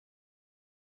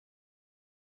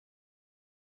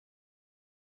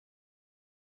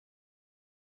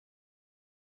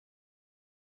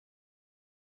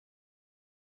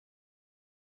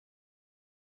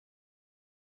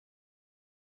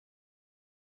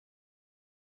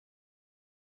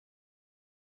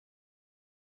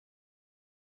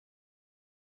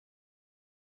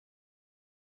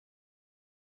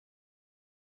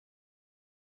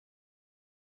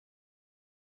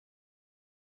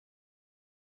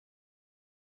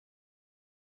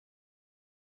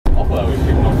I thought we were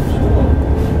picking up from school.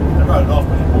 They wrote it off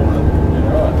when they bought it.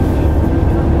 Yeah, right.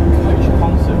 Coach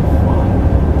concept one.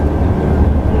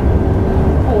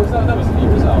 Oh, that was the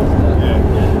result, wasn't it?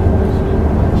 Yeah.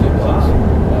 Checkbox.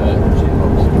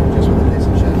 Just with the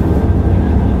decent shed.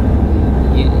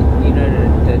 You know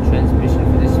the transmission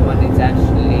for this one, it's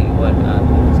actually what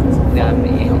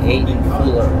an Eaton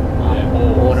Fuller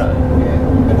auto.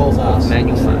 Yeah. The ball's ass.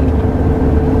 Manual mode.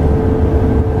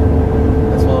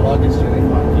 That's why I like it, it's really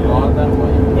fun. You like that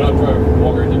way? When I drove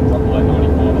Wagga, it didn't drop below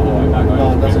 95.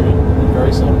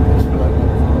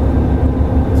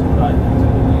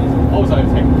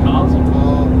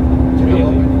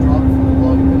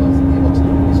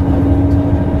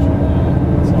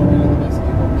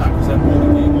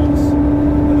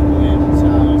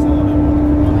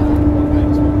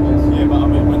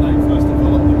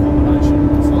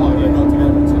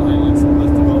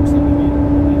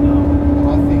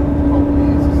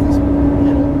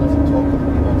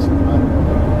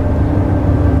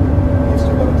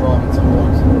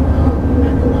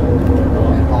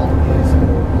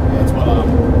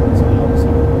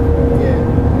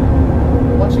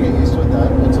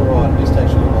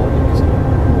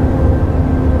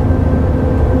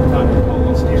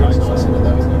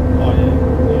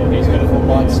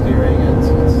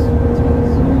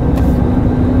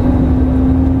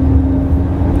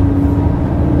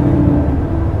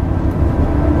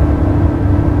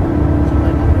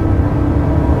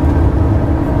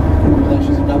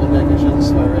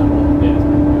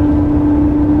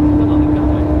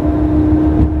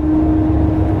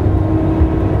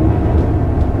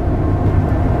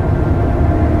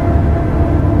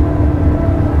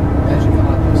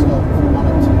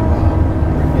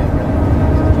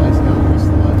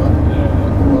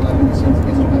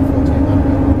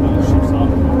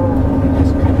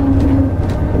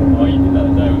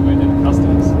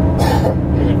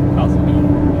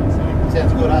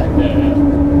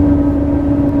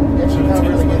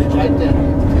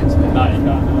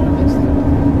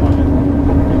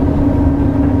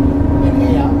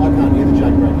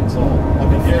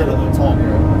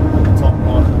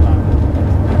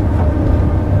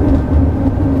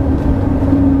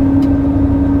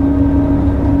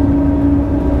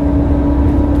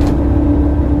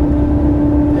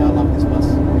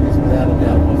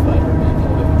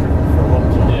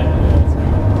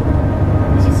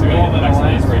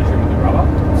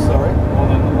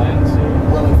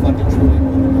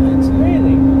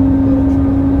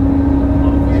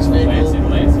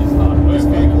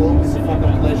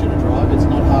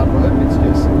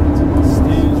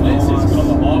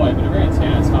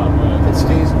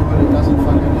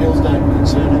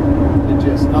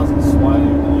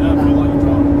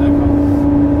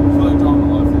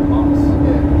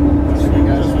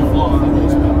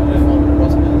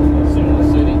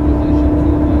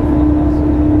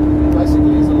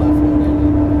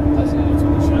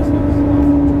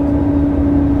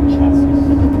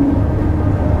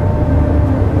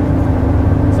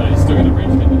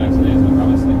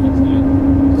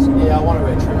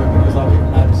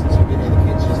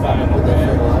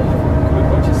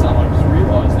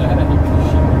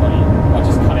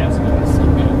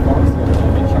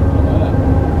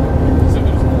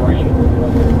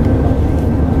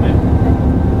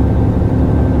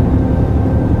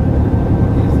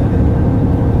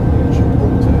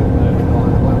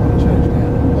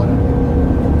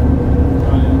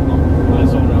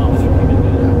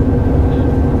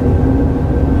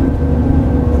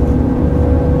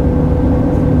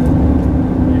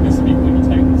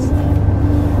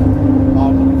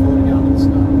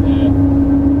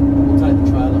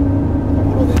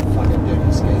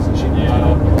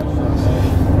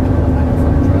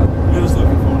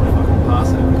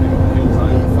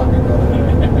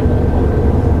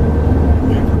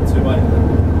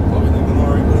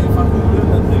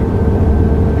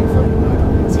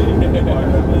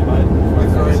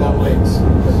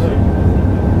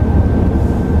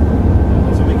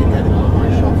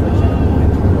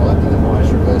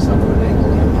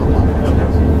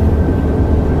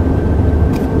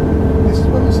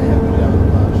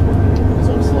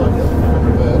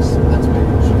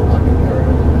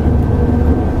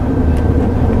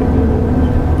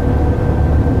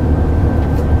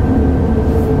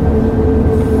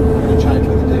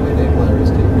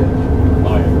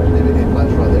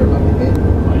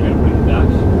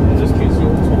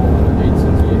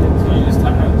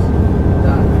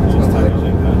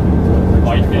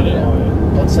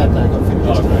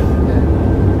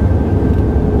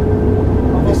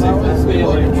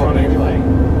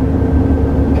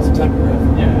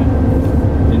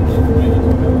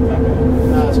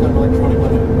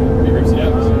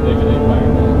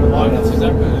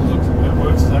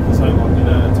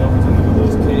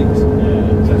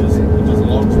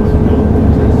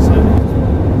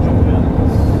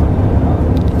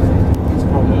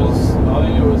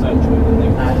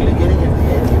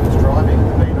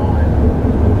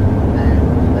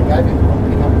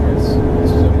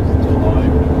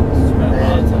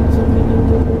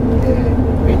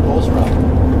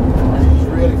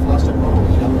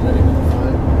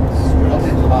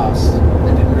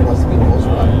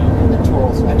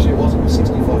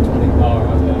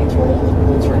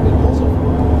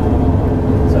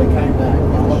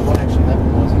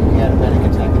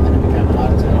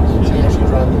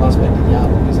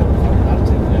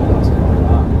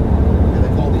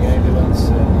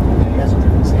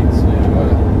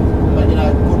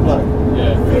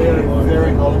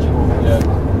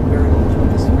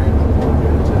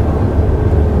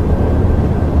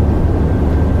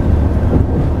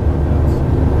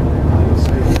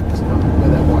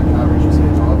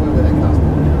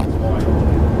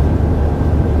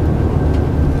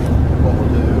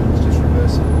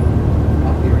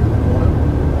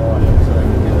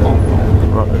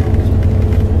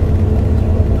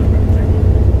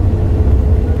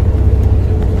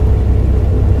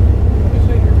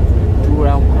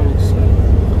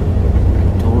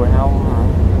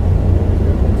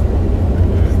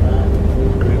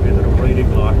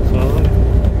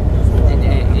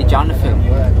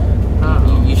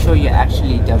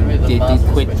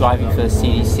 quit driving for the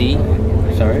CDC?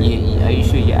 Sorry? Are you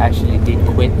sure you actually did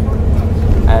quit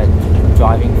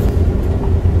driving?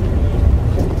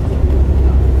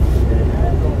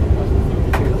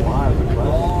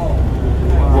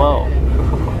 Whoa.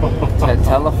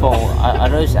 Telephone. Are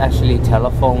those actually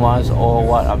telephone ones or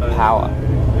what? Power?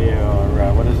 Yeah,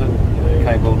 or what is it?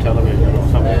 Cable television or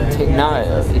something? No,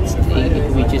 it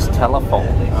could be just telephone.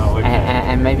 Oh, okay.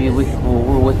 And maybe we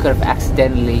could have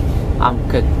accidentally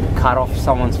could cut off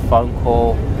someone's phone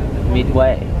call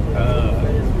midway.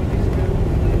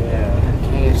 Yeah.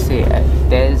 Can you see it?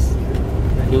 There's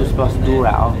Hills Bus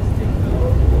Dural.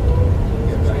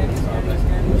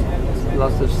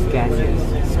 Lots of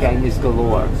Scanias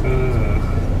galore.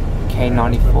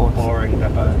 K94. Boring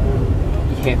depot.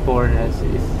 Yeah, boring as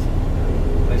is.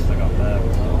 At least I got that.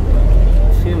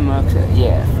 Few marks,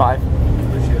 yeah, 5.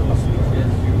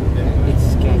 It's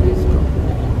Scanias galore.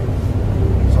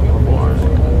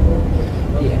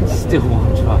 Yeah, it's still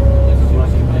one drive.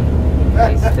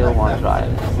 It's still one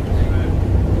drive.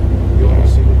 Yeah.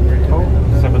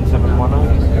 7710.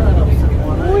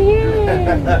 Oh yeah!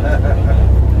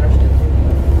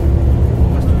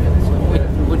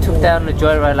 We took down the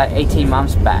joyride like 18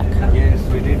 months back. Yes,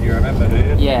 we did. You remember, do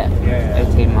you? Yeah, Yeah.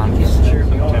 18 months.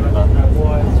 September.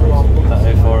 The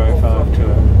 0405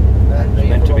 tour.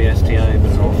 Meant to be STA,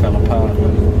 but it all fell apart.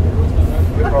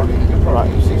 Right,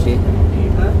 you see.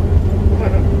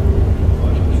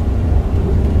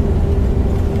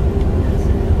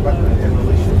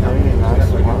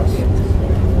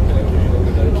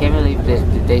 Can't believe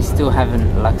that they still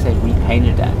haven't, like say,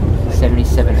 repainted that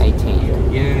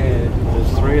 7718. Yeah,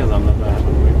 there's 3 of them that they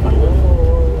haven't repainted.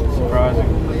 Surprising.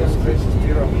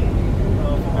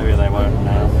 Maybe they won't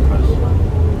now because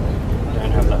they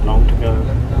don't have that long to go.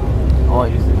 Oh,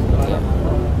 yeah.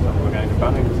 We're going to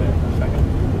Bunnings there in a second.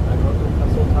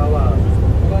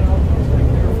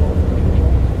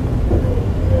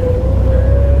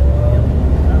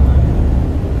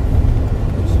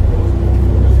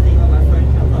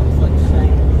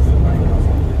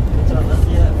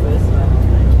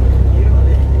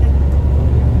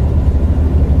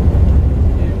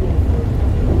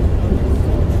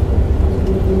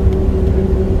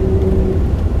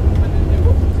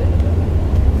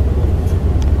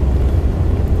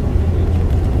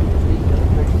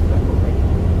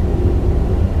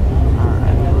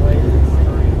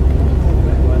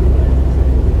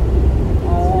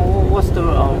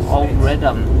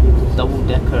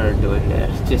 Double-decker doing there.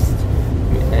 Just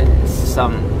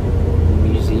some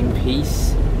museum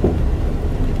piece.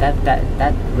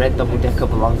 That red double-decker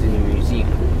belongs in a museum.